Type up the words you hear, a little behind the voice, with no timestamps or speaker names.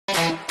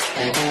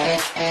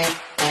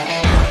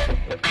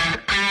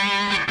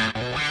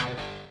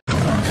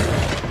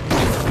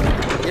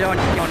You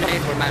don't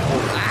need for my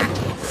hole. Ah!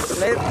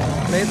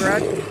 Please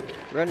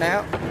run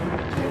out.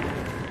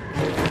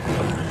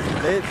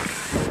 Please,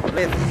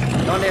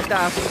 don't let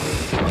stop.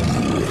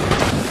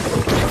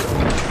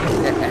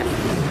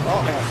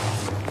 Oh,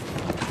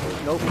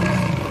 nope.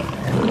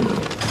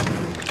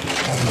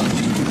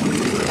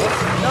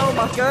 No,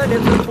 my gun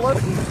is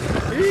floating.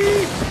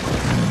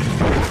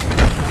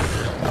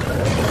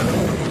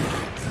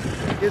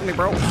 Excuse me,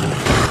 bro.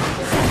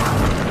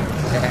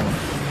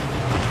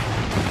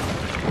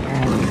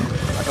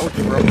 I told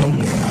you, bro.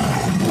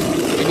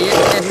 You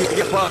need to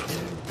get fucked.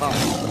 Oh,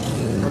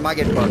 or am I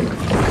getting fucked?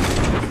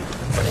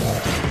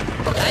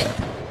 Hey,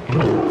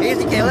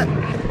 easy, kill it.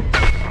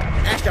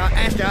 Ass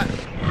shot.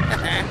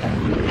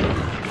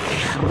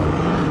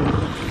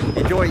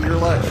 Enjoy your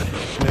lunch.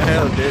 The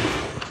hell, dude.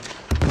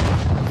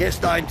 Get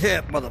Stein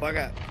tip,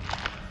 motherfucker.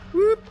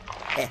 Whoop.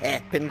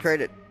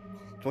 Penetrated.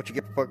 That's what you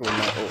get for fucking with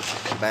my old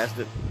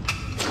bastard.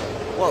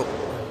 Whoa.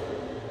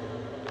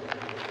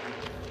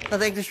 I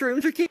think the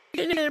shrooms are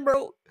kicking in,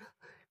 bro.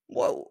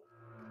 Whoa.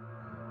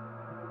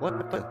 What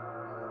the fuck?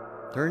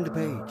 Turn the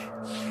page.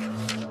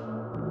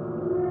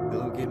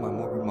 Hello again, my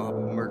mob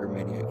of murder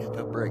maniacs.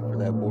 Tough break for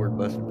that bored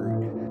busted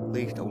brood. At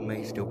least old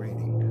May's still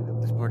breathing.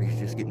 This party's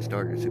just getting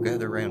started, so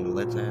gather around and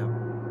let's have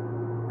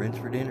friends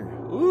for dinner.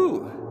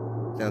 Ooh!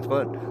 Sounds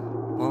fun.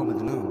 Palm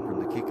is numb from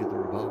the kick of the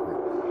revolver.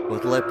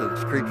 What's left of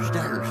this creature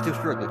staggers, still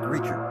struggling to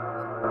reach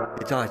her.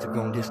 Its eyes have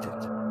gone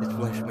distant. Its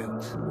flesh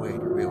melts away to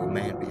reveal a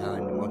man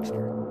behind the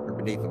monster, or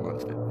beneath the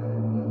monster.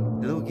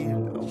 Hello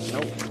again. Oh,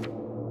 no.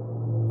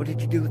 What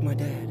did you do with my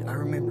dad? I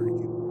remember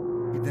you.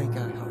 You think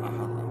I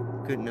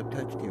couldn't have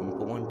touched him if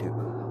I wanted to?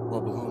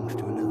 What belongs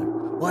to another?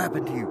 What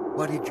happened to you?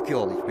 Why did you kill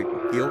all these people?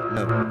 Kill?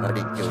 No, I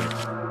didn't kill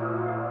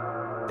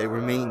them. They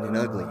were mean and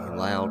ugly and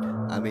loud.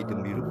 I made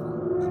them beautiful.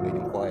 I made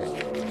them quiet.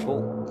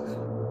 Cool.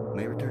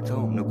 May returns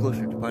home, no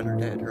closer to find her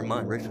dad. Her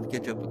mind races to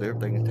catch up with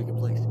everything that's taking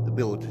place. The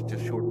village is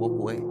just a short walk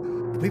away.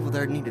 The people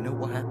there need to know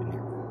what happened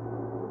here.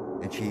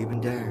 And she even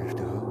dares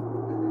to hope.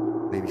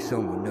 Maybe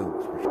someone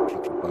knows where she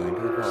can find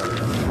her father.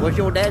 What's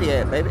your daddy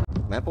at, baby?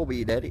 Maple be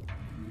your daddy.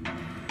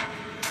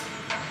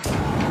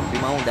 Be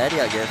my own daddy,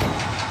 I guess.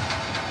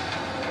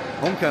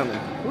 Homecoming.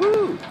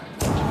 Woo!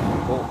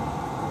 Cool.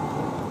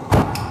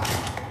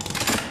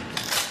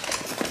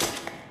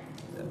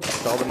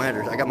 That's all that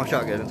matters. I got my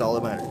shotgun. That's all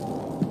that matters.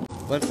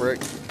 Lunch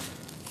break.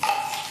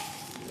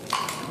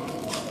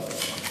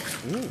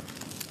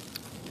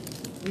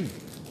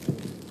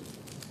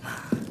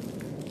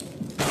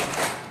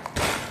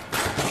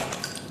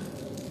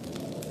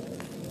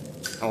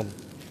 Oh.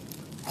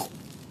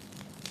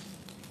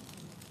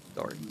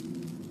 Sorry.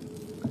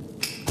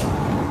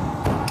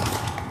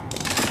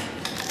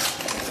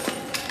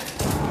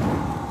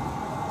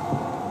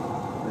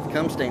 There's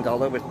cum stains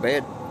all over his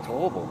bed. It's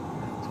horrible.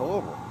 It's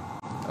horrible.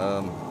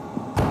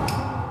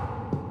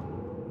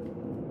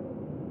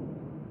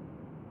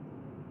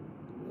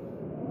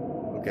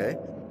 Okay.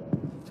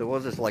 So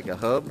was this like a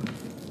hub?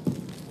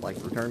 Like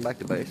return back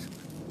to base?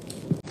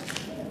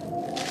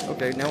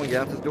 Okay, now we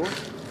get out this door.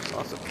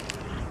 Awesome.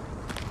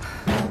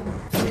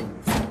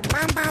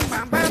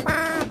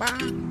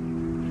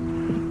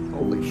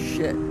 Holy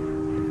shit.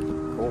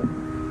 Cool.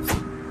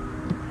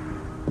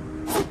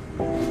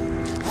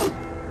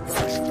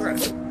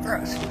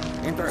 Thrust,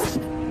 and thrust,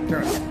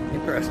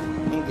 and thrust,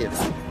 and get it,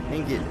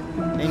 and get it,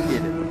 and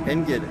get it,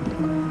 and get it.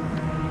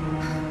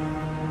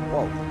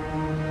 Whoa.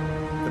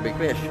 It's a big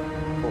fish.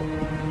 Cool.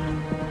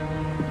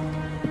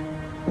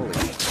 Holy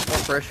shit.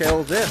 What fresh hell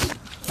is this?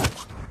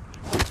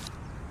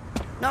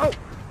 No!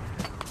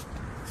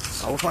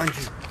 I will find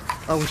you.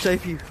 I will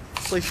save you.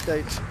 Please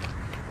stay.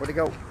 Where'd it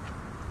go?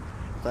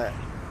 What's that?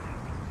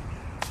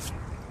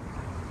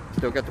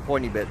 Still got the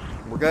pointy bit.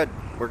 We're good.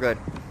 We're good.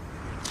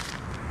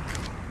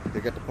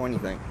 Still got the pointy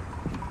thing.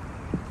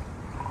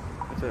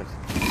 What's this?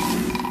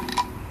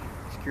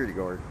 Security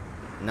guard.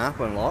 Knife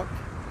unlocked.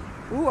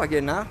 Ooh, I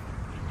get a knife.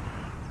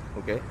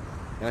 Okay.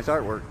 Nice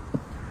artwork.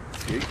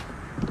 Sweet.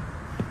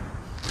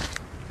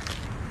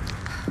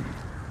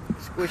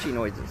 Squishy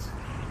noises.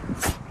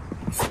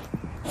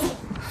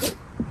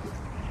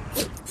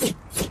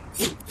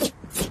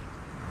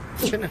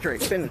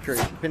 Penetrate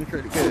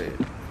good.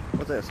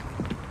 What's this?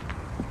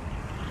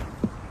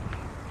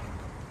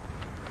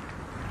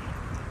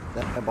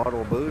 That a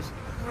bottle of booze?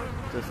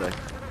 What's this say?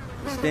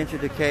 The stench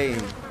of decay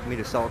and meat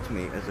assaults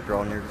me as I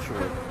draw near the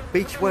shore.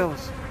 Beach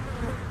whales!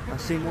 I've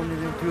seen one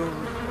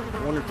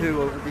or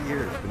two over the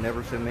years, but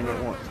never so many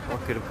at once.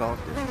 What could have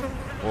caused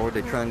it? Or were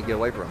they trying to get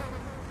away from it?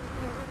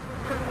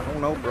 I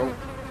don't know, bro.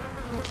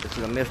 This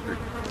is a mystery.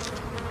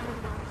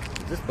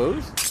 Is this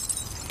booze?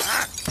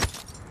 Ah!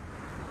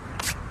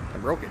 I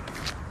broke it.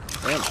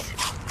 Damn it.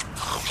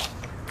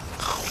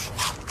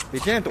 Be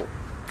gentle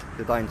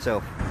to thine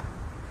self.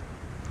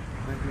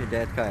 Reminds me of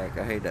Dad's kayak.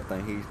 I hate that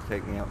thing. He used to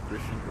take me out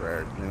fishing for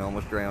and then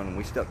almost drowned, and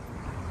we stuck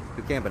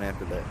to camping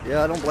after that.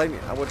 Yeah, I don't blame you.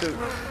 I would too.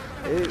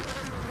 Ew.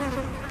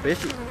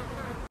 Fishy.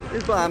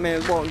 This blind man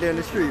was walking down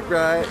the street,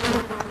 right?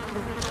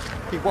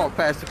 He walked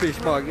past the fish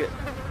market.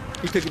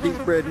 He took a deep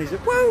breath and he said,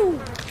 "Whoa!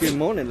 Good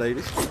morning,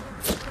 ladies."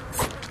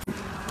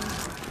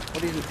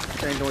 What is it?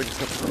 Strange noises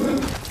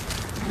coming from?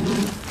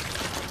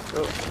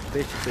 Oh,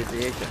 fish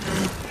asphyxiation.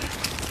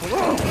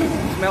 Whoa!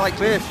 Smell like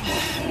fish.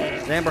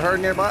 Is Amber Heard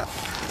in there, bot?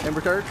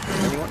 Amber Turd?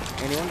 Anyone?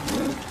 Anyone?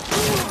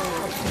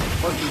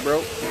 Fuck you,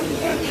 bro.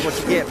 What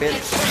you get,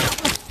 bitch?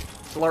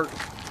 Slurp.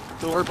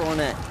 Slurp on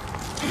that.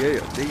 Yeah,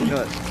 these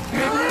nuts.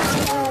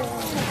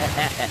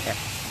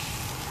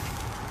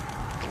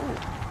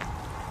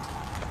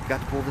 Got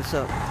to pull this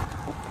up.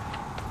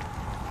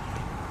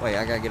 Wait,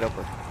 I gotta get up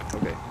there.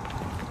 Okay.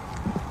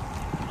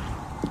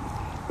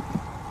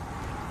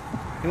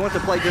 He wants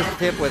to play just a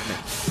tip with me.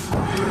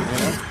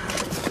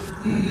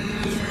 You know?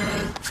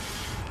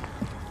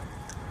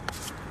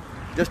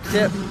 Just a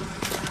tip.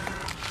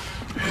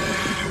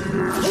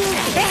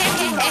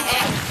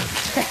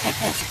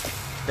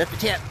 Just a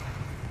tip.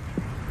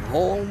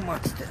 Whole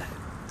monster.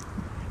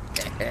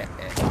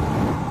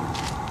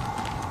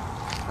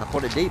 I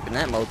put it deep in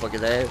that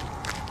motherfucker's ass.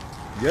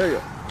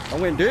 Yeah, I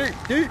went deep,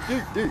 deep,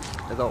 deep, deep.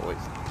 As always.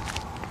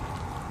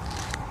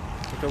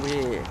 It's over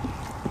here.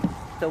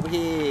 It's over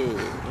here.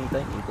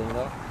 Anything at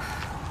all?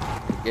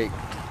 Gate.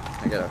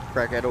 I gotta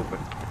crack that open.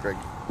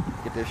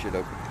 Get this shit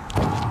open.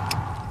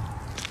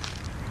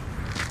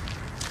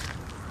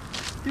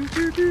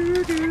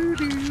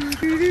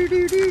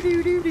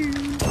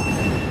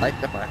 Light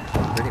the fire.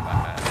 Pretty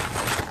fire.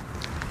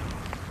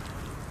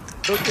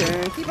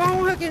 Hooking. Keep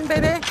on hooking,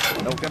 baby.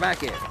 Don't come back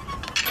here.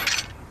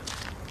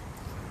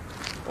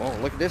 Oh,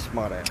 look at this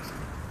smart ass.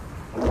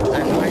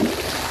 That way.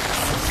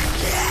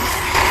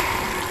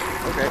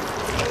 Okay.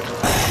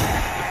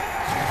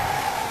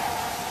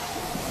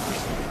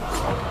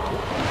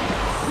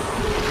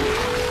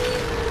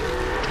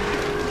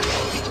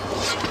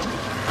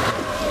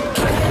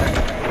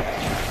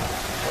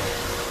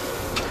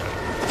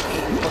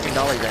 Fucking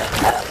dolly's at.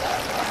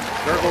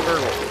 Gurgle,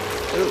 gurgle.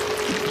 Ooh,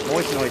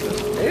 moist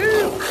noises.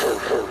 Ooh.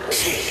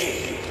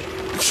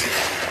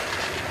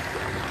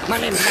 My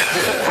name is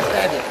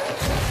Matt.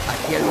 I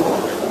kill you.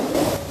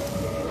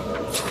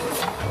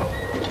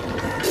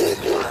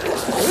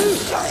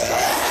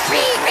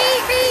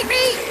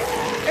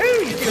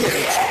 Ooh, you do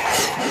it.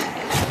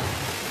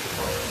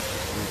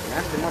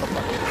 Nasty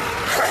motherfucker.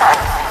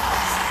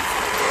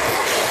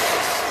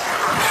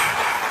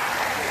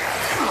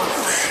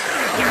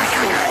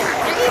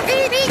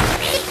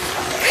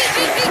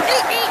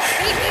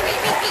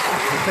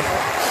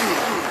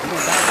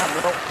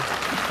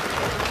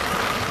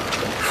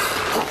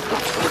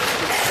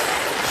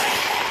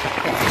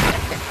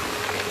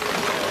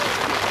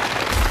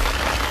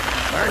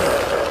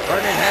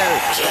 Burning hell.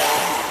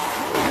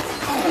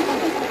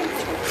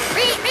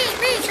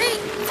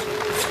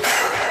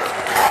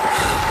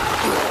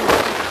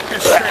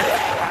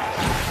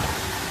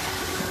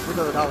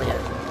 Where's the dolly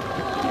at?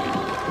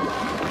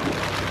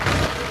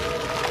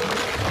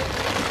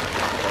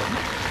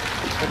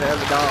 Where the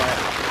hell's the doll at?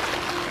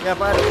 Yeah,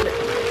 bud.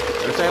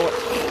 You say what?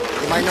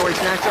 You might know where your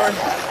snacks are?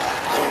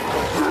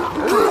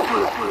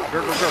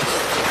 Gurgle, gurgle.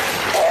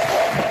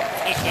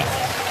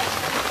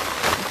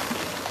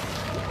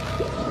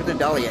 Where's the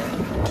dolly at?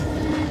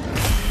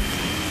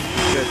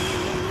 Good.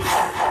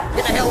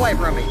 Get the hell away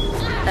from me.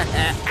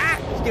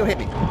 Still hit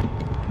me.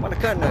 What a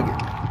cunt nugget.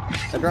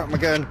 I dropped my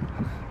gun.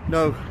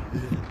 No.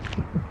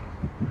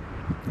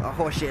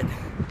 Oh, shit.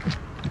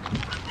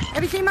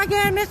 Have you seen my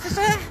gun, Mr.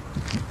 Sir?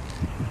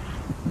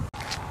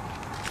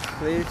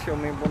 Please show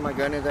me where my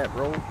gun is at,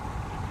 bro.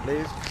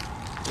 Please.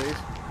 Please.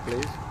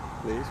 Please.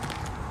 Please.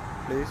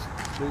 Please.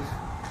 Please.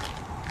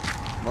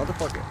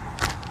 Motherfucker.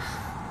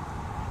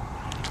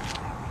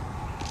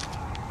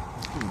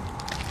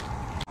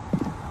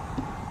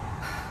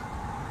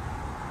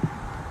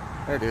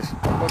 There it is.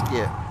 Fuck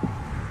yeah.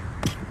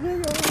 Yeah,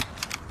 yo.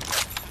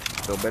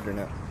 Feel better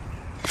now.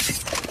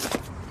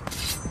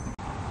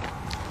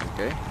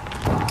 Okay.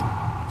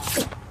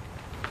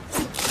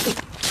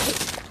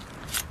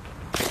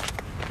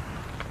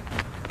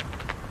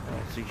 I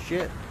don't see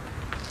shit.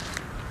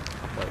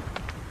 Wait.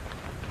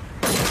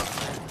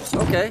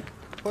 Okay.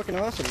 Fucking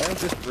awesome, man.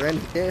 Just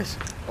random this.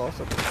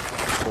 Awesome.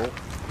 Cool.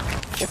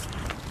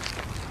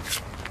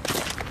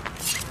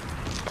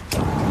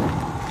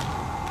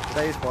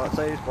 Save spot,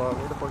 save spot.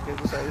 Where the fuck is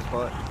the save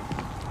spot?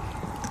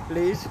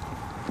 Please?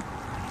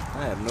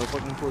 I have no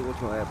fucking clue what's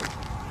gonna happen.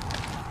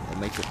 That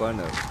makes it fun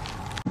though.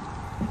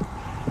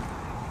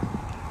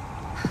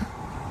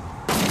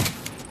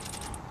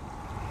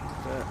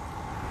 What's that?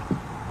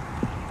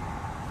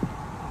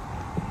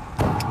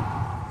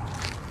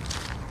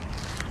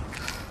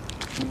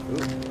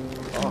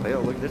 Ooh. Oh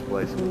hell, look at this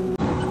place.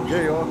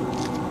 There you are.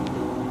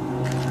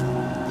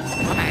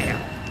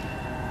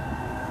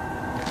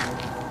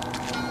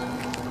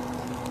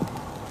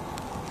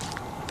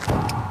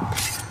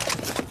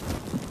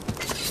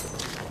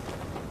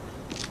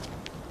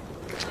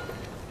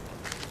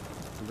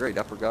 Great,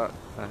 I forgot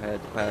I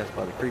had to pass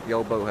by the creepy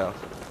old boathouse.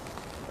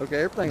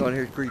 Okay, everything on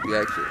here is creepy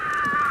actually.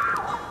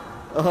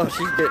 Oh,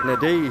 she's getting a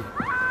D.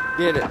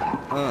 Get it.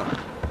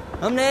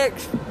 I'm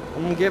next.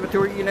 I'm gonna give it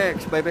to you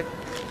next, baby.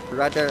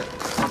 Right there.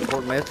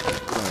 Important message.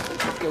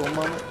 Let's go,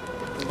 mama.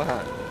 From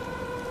behind.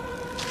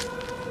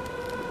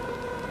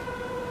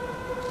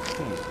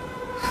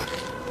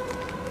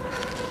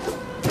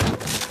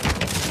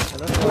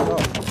 That's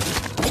what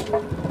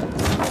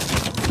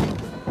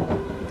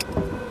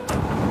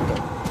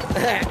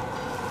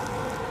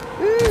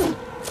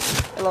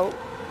Hello.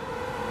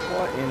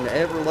 What in the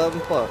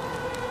ever-loving fuck?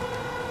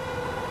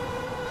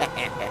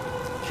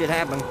 Shit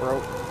happens,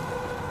 bro.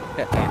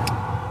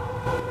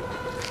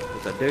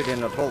 There's a dude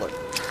in the toilet.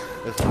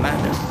 It's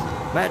madness.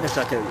 Madness,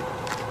 I tell you.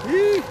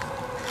 Yee.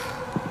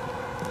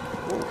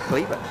 Oh,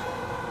 Cleaver.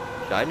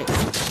 Shiny.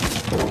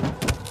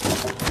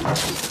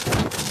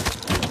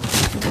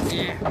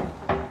 Yeah.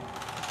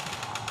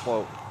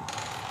 Whoa.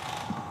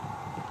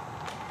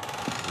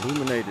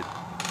 Illuminated.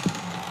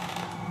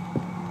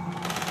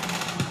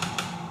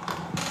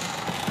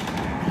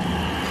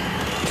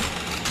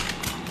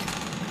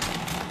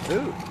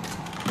 Ooh.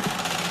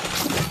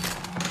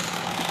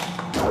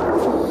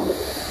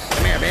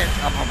 Come here, bitch.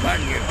 I'm gonna bug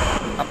you.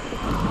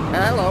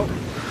 Hello.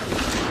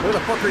 Who the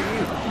fuck are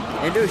you?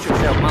 Introduce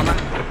yourself, mama.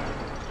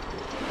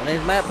 My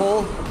name's Matt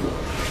Bull.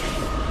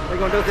 What are you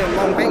gonna do with them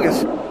long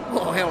fingers?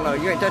 Oh, hell no.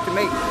 You ain't touching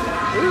me.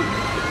 Ooh.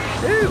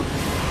 Ooh.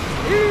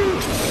 Ooh.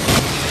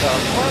 The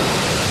fuck?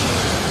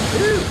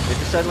 Ooh. It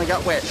just suddenly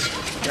got wet.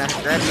 Can I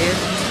grab you?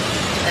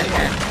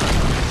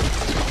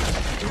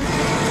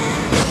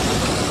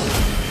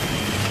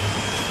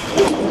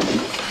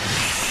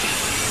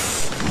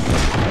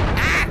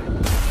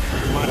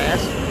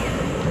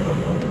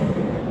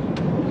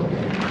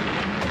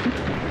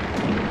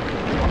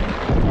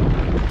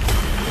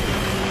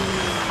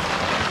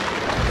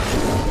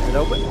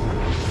 Open.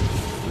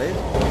 Liz?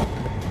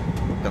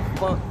 What the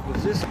fuck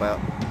was this about?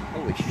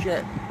 Holy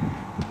shit.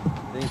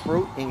 Any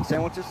fruit? Any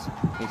sandwiches?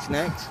 Any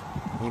snacks?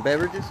 Any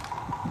beverages?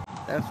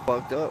 That's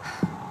fucked up.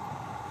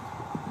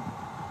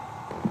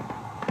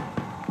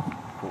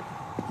 Cool.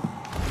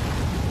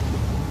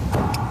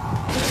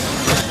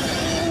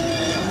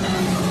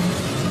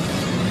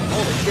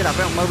 Holy shit, I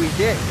found Moby's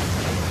dick.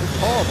 This is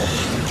horrible.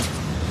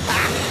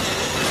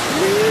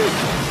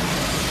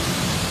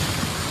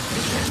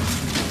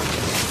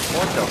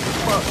 What the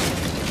fuck?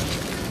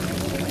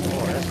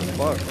 Oh, that's a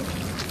fuck.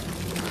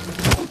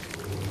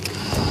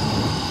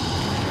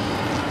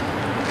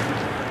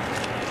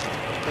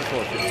 That's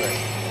what it say.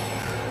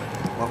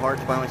 My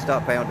heart's finally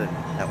stopped pounding.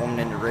 That woman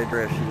in the red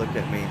dress, she looked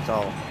at me and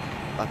saw.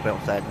 I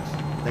felt sadness.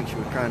 I think she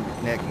was trying to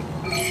connect me.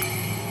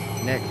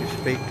 Connect to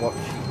speak what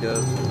she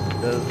does.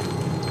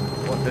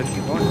 What does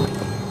she want?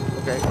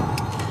 Okay.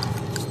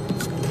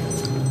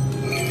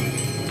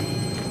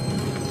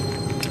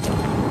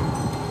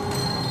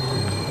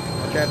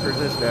 Chapter is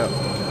this now?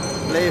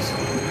 Please.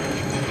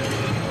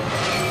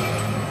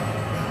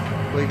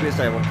 Please be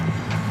stable.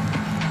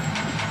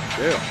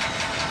 Yeah.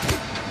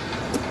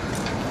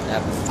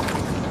 Apple.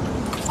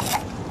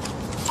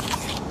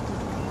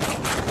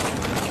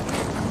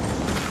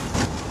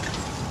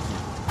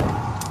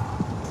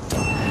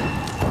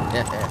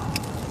 Yeah.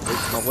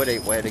 My wood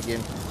ain't wet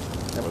again.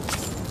 That was.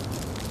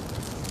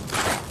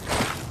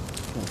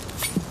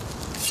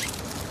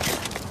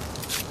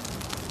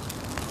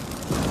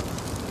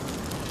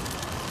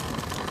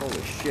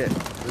 Holy shit.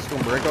 This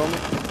gonna break on me?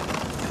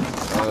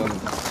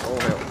 Oh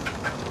hell.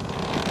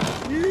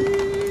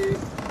 Yee.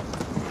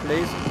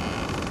 Please.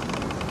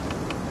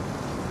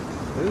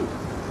 Ooh.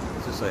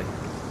 What's this say?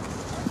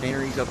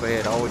 Scenery's up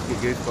ahead. I always get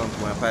goosebumps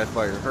when I pass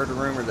by here. Heard a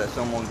rumor that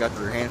someone got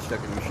their hand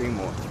stuck in a machine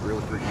once. It's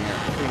really freaking me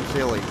out. It seems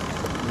silly.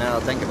 Now I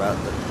think about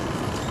it.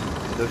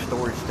 Those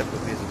stories stuck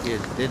with me as a kid.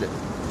 Did it?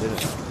 Did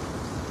it?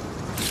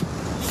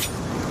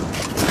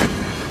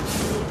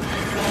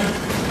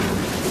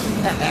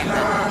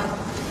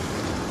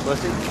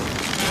 Pussy.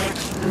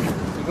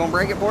 You gonna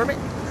break it for me?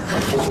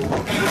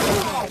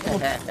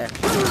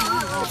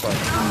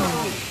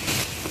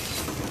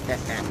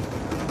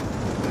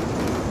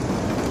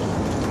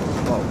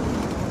 Whoa.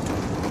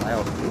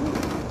 Loud.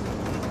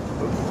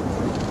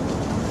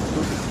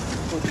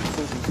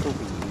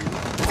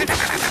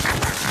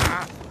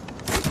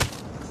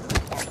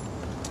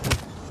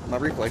 My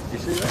reflex, did you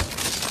see that?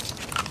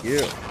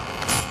 Yeah.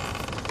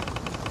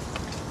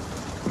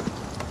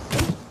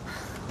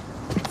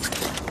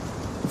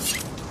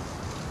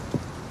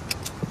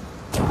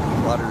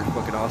 Water is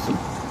fucking awesome.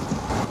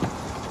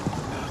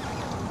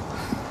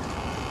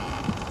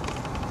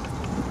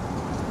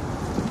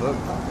 Hook.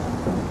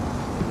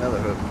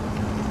 Another hook.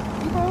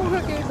 Keep on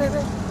hooking,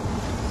 baby.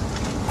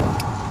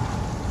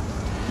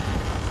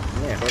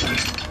 Yeah, hook.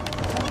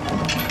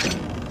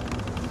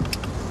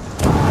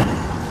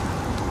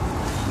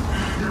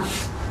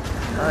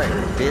 Alright,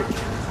 bitch.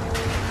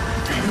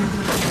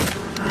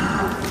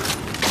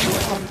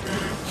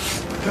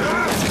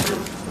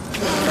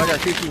 I gotta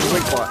shoot you in the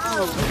weak spot.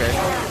 Okay,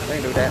 they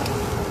can do that.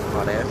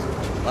 Hot ass.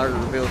 Larry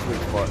reveals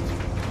weak spots.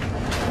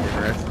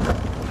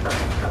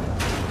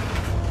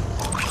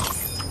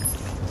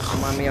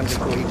 Remind me I'm just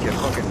gonna eat you a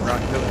fucking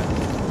rotten cookie.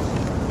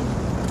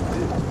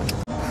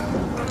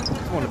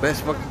 one of the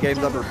best fucking games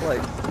I've ever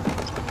played.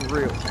 For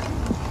real.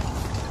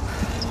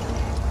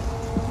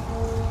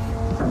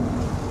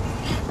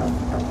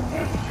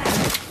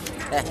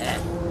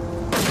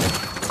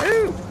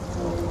 Ooh!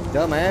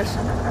 Dumbass.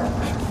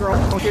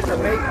 Don't hit the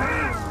mate.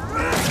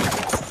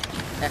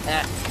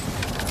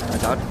 I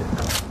dodged it.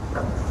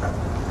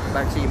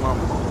 Back to you,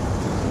 mama.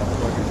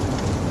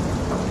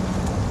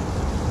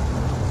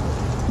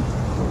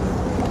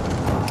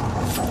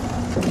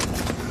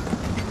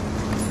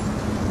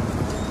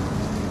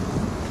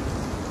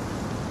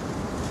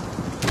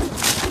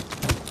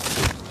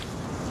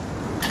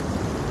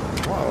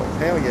 Whoa,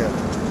 hell yeah.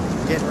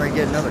 Getting ready to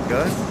get another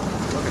gun.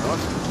 Fucking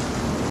awesome.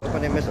 Hope I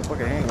didn't miss a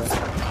fucking handgun.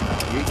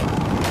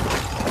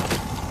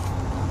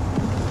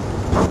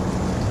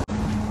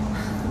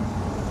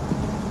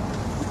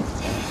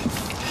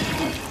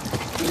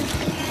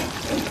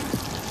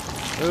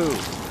 Ooh,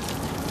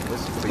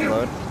 this is pretty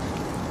fun.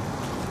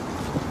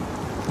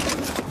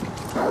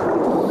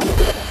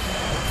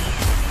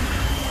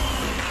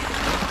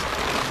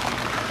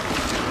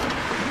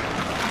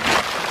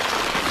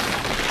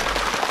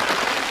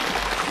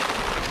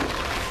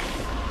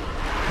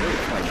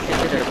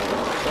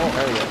 Oh,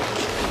 hell yeah.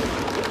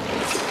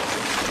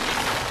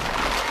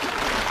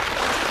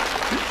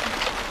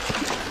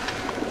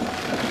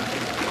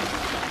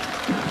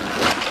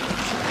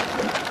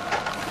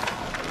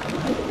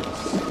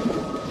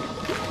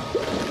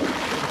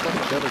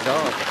 The other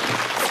dog.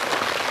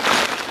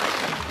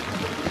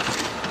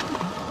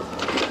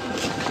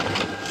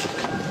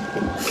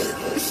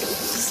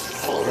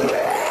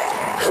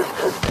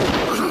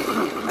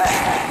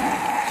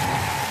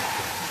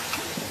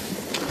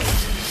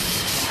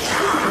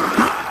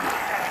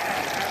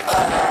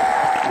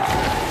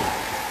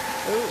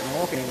 Ooh, I'm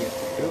walking in it.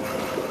 Ooh,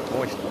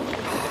 moist.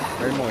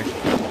 Very moist.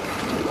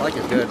 I like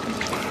it's good.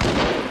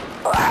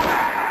 I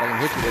can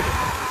hit you with it.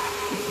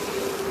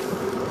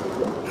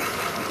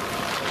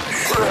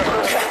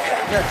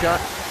 Good shot.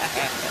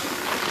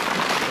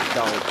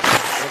 Dog.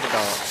 What a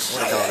dog.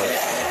 What a dog.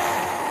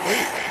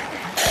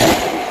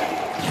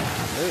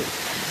 Ooh.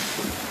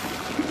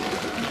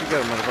 Here you go,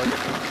 motherfucker.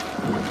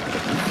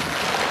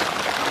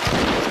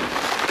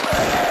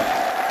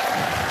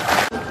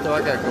 So I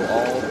gotta go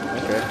all.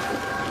 Okay.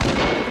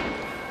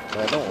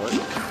 That don't work.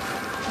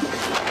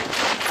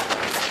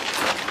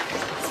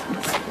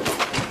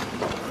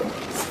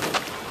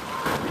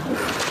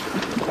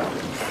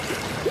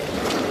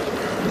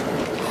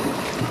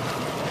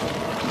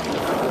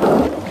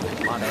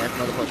 My ass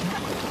motherfucker.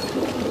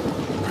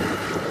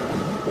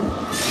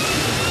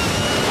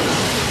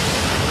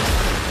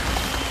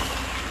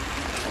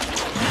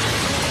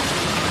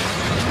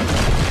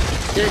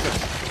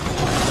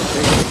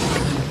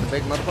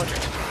 Big motherfucker.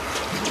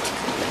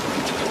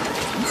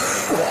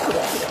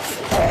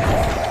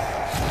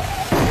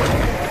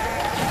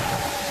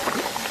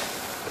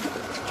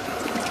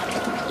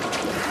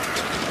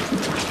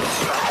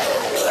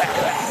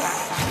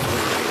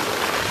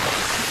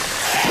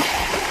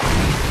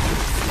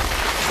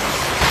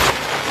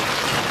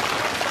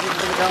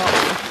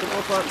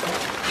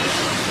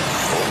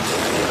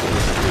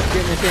 Just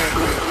getting this in.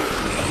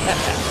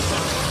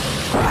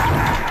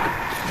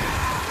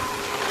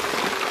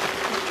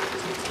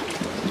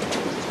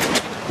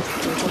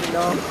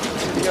 Dog.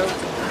 Here we go.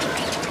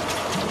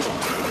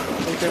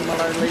 Don't tell my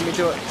life, lead me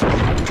to it.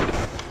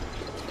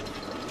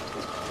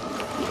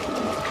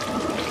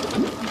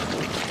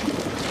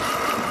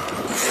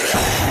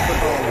 Put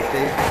on me,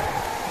 Steve.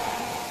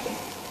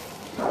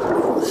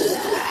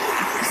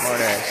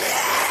 Smart ass.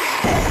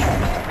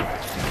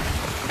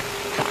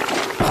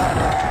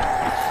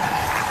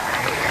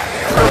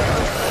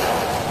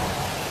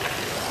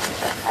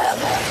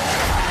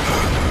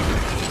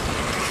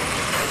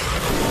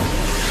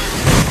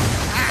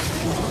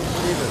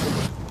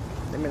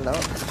 Let me know.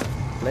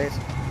 Please.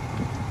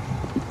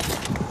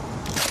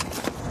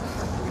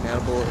 Now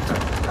the bullet.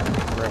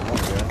 Grab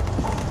one gun.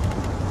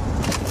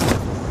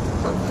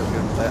 Something feels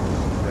good with that.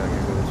 Yeah, I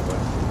gotta go this way.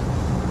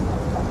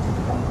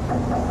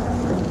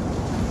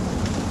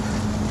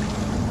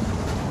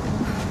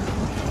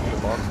 There's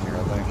a box in here,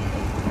 I think.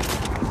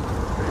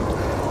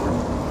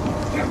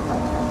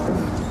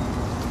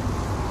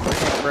 I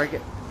can't break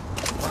it.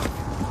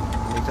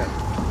 Needs that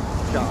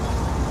shot.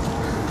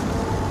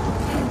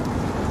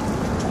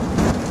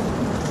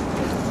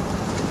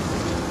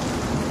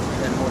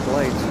 More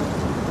blades.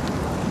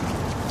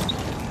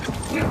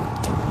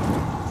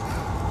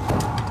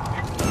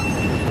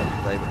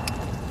 Baby.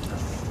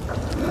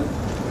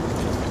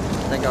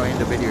 I think I'll end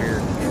the video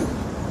here.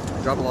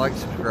 Drop a like,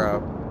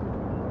 subscribe.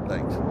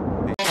 Thanks.